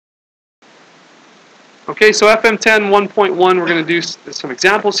Okay, so FM10 1.1, we're going to do some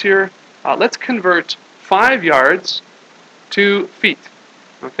examples here. Let's convert 5 yards to feet.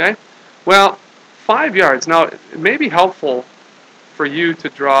 Okay? Well, 5 yards. Now, it may be helpful for you to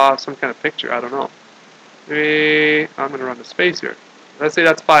draw some kind of picture. I don't know. I'm going to run the space here. Let's say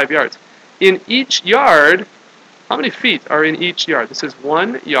that's 5 yards. In each yard, how many feet are in each yard? This is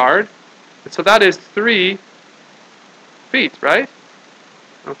 1 yard. So that is 3 feet, right?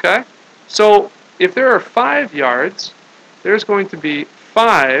 Okay? So if there are 5 yards, there's going to be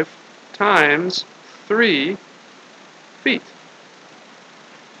 5 times 3 feet,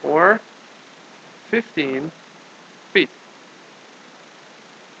 or 15 feet.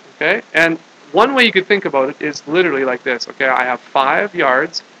 Okay? And one way you could think about it is literally like this. Okay, I have 5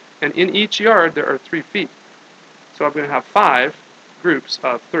 yards, and in each yard there are 3 feet. So I'm going to have 5 groups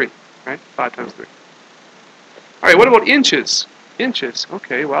of 3, right? 5 times 3. All right, what about inches? Inches.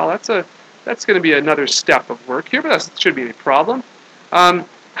 Okay, well, that's going to be another step of work here, but that shouldn't be any problem.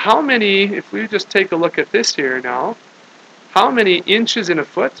 How many, if we just take a look at this here now, how many inches in a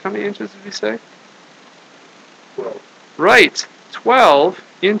foot? How many inches did we say? 12. Right, 12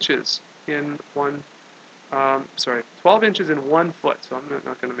 inches in 12 inches in 1 foot. So I'm not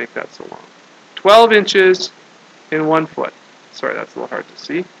going to make that so long. 12 inches in 1 foot. Sorry, that's a little hard to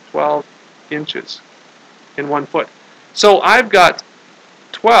see. 12 inches in 1 foot. So I've got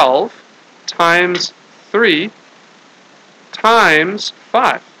 12 times 3 times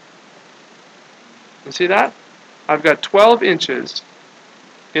 5. You see that? I've got 12 inches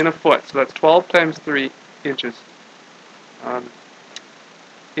in a foot. So that's 12 times 3 inches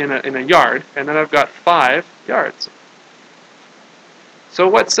in a yard. And then I've got 5 yards. So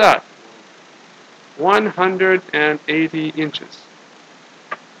what's that? 180 inches.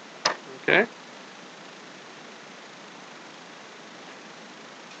 Okay?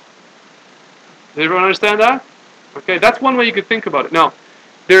 Does everyone understand that? Okay, that's one way you could think about it. Now,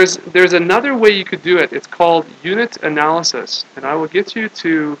 there's another way you could do it. It's called unit analysis. And I will get you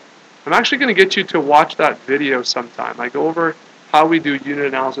to, I'm actually going to get you to watch that video sometime. I go over how we do unit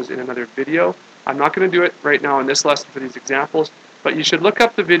analysis in another video. I'm not going to do it right now in this lesson for these examples, but you should look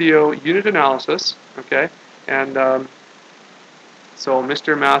up the video unit analysis, okay? And so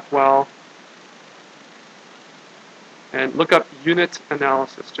Mr. MathWell, and look up unit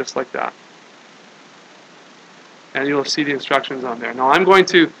analysis, just like that. And you'll see the instructions on there. Now I'm going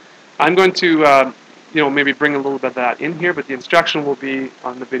to maybe bring a little bit of that in here, but the instruction will be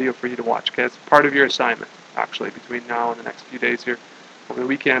on the video for you to watch. Okay, it's part of your assignment actually between now and the next few days here, over the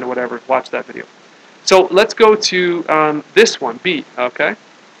weekend or whatever. Watch that video. So let's go to this one, B. Okay,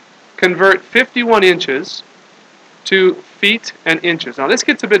 convert 51 inches to feet and inches. Now this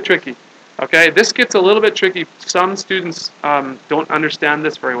gets a bit tricky. Okay, this gets a little bit tricky. Some students don't understand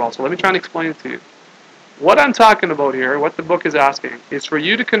this very well. So let me try and explain it to you. What I'm talking about here, what the book is asking, is for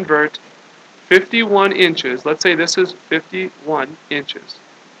you to convert 51 inches. Let's say this is 51 inches.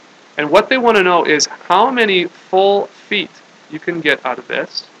 And what they want to know is how many full feet you can get out of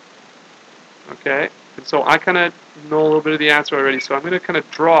this. Okay? And so I kind of know a little bit of the answer already, so I'm going to kind of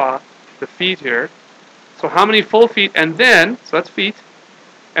draw the feet here. So how many full feet, and then, so that's feet,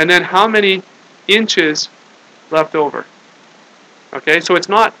 and then how many inches left over. Okay? So it's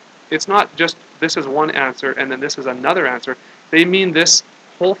not just this is one answer and then this is another answer. They mean this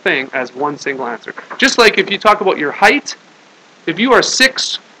whole thing as one single answer. Just like if you talk about your height, if you are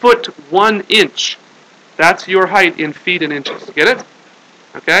 6 foot 1 inch, that's your height in feet and inches. Get it?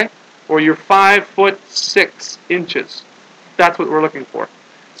 Okay? Or you're 5 foot 6 inches. That's what we're looking for.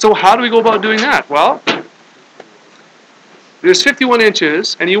 So how do we go about doing that? Well, there's 51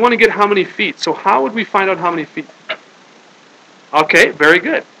 inches and you want to get how many feet. So how would we find out how many feet? Okay, very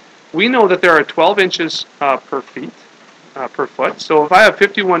good. We know that there are 12 inches per foot. So if I have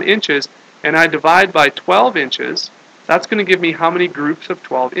 51 inches and I divide by 12 inches, that's going to give me how many groups of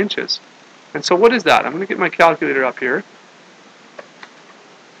 12 inches. And so what is that? I'm going to get my calculator up here.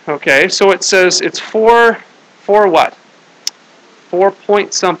 Okay, so it says it's 4 what? 4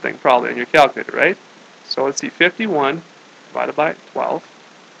 point something probably on your calculator, right? So let's see, 51 divided by 12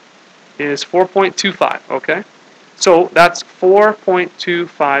 is 4.25, okay? So that's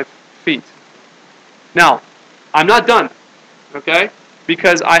 4.25 feet. Now, I'm not done, okay?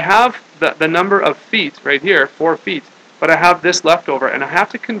 Because I have the number of feet right here, 4 feet, but I have this left over, and I have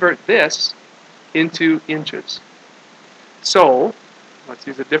to convert this into inches. So, let's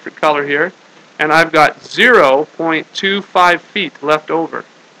use a different color here, and I've got 0.25 feet left over,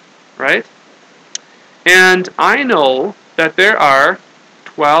 right? And I know that there are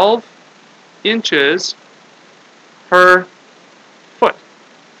 12 inches per foot.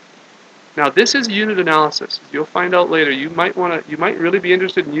 Now this is unit analysis. You'll find out later. You might really be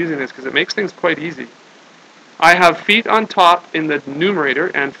interested in using this because it makes things quite easy. I have feet on top in the numerator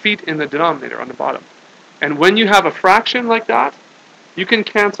and feet in the denominator on the bottom. And when you have a fraction like that, you can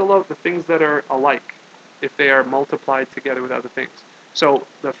cancel out the things that are alike if they are multiplied together with other things. So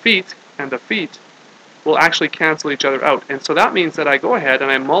the feet and the feet will actually cancel each other out. And so that means that I go ahead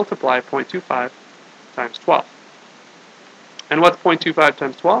and I multiply 0.25 times 12. And what's 0.25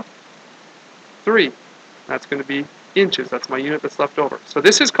 times 12? 3. That's going to be inches. That's my unit that's left over. So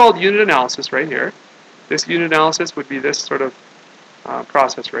this is called unit analysis right here. This unit analysis would be this sort of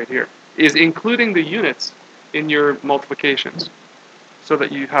process right here, is including the units in your multiplications so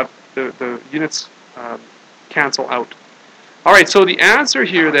that you have the units cancel out. All right, so the answer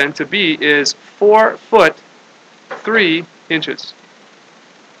here then to B is 4 foot 3 inches.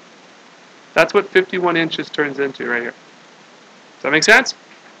 That's what 51 inches turns into right here. Does that make sense?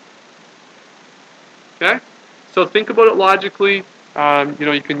 Okay, so think about it logically.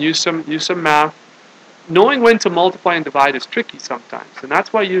 You can use some math. Knowing when to multiply and divide is tricky sometimes, and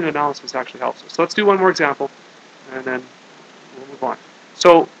that's why unit analysis actually helps us. So let's do one more example, and then we'll move on.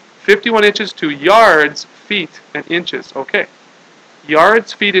 So 51 inches to yards, feet, and inches. Okay,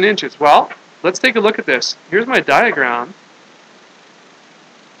 yards, feet, and inches. Well, let's take a look at this. Here's my diagram.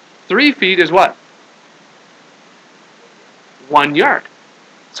 3 feet is what? 1 yard.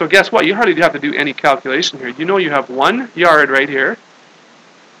 So guess what? You hardly have to do any calculation here. You know you have 1 yard right here.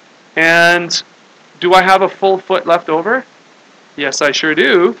 And do I have a full foot left over? Yes, I sure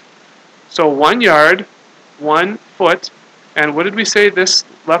do. So 1 yard, 1 foot. And what did we say this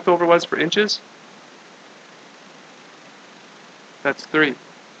leftover was for inches? That's 3,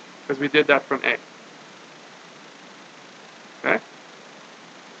 because we did that from A. Okay?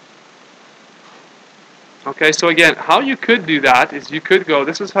 Okay, so again, how you could do that is you could go,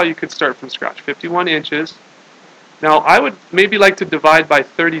 this is how you could start from scratch. 51 inches. Now, I would maybe like to divide by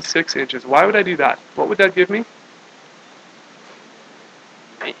 36 inches. Why would I do that? What would that give me?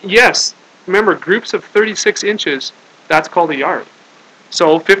 Yes, remember, groups of 36 inches, that's called a yard.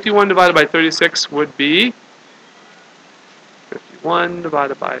 So 51 divided by 36 would be, 51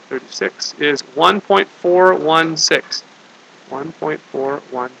 divided by 36 is 1.416.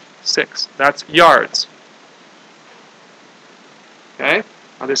 1.416. That's yards. Okay?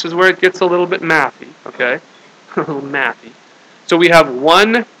 Now this is where it gets a little bit mathy, okay? A little mathy. So we have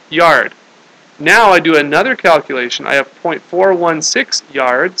 1 yard. Now I do another calculation. I have 0.416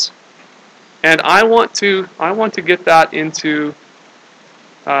 yards, and I want to get that into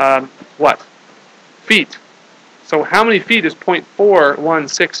what? Feet. So how many feet is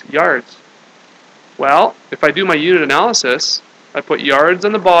 0.416 yards? Well, if I do my unit analysis, I put yards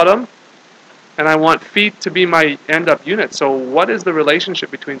on the bottom, and I want feet to be my end-up unit. So what is the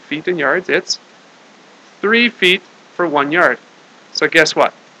relationship between feet and yards? It's 3 feet for 1 yard. So guess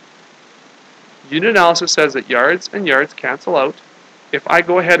what? Unit analysis says that yards and yards cancel out. If I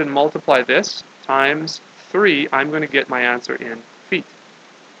go ahead and multiply this times 3, I'm going to get my answer in feet.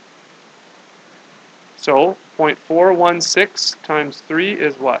 So 0.416 times 3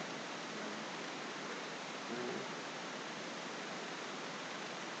 is what?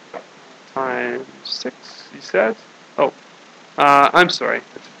 Times 6, you said? Oh, I'm sorry.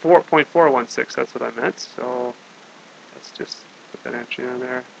 It's 4.416. That's what I meant. So let's just put that entry in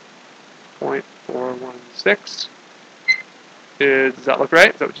there. 0.416 is, does that look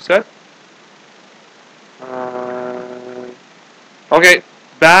right? Is that what you said? Okay,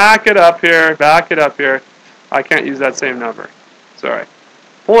 back it up here. Back it up here. I can't use that same number. Sorry.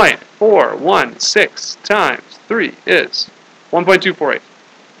 0.416 times 3 is 1.248.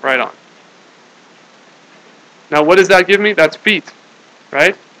 Right on. Now what does that give me? That's feet,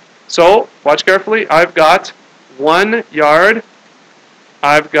 right? So, watch carefully. I've got 1 yard.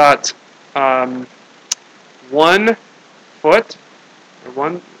 I've got 1 foot, or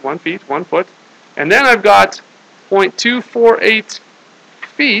 1 feet, 1 foot. And then I've got 0.248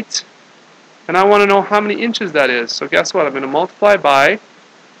 feet. And I want to know how many inches that is. So guess what? I'm going to multiply by,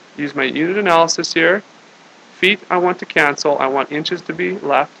 use my unit analysis here. Feet I want to cancel. I want inches to be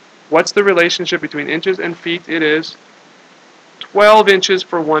left. What's the relationship between inches and feet? It is 12 inches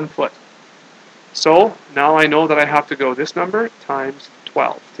for 1 foot. So now I know that I have to go this number times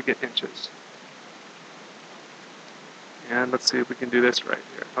 12 to get inches. And let's see if we can do this right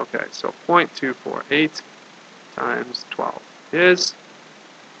here. Okay, so 0.248 times 12 is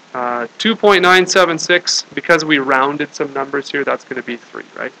 2.976. Because we rounded some numbers here, that's going to be 3,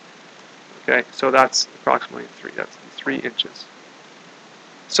 right? Okay, so that's approximately 3. That's 3 inches.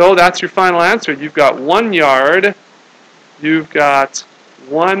 So that's your final answer. You've got 1 yard, you've got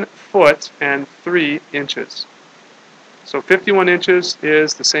 1 foot and 3 inches. So 51 inches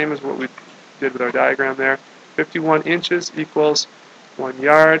is the same as what we did with our diagram there. 51 inches equals 1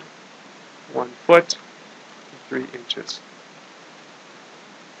 yard, 1 foot, and 3 inches.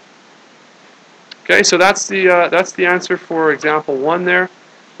 Okay, so that's the answer for example 1 there,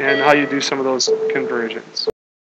 and how you do some of those conversions.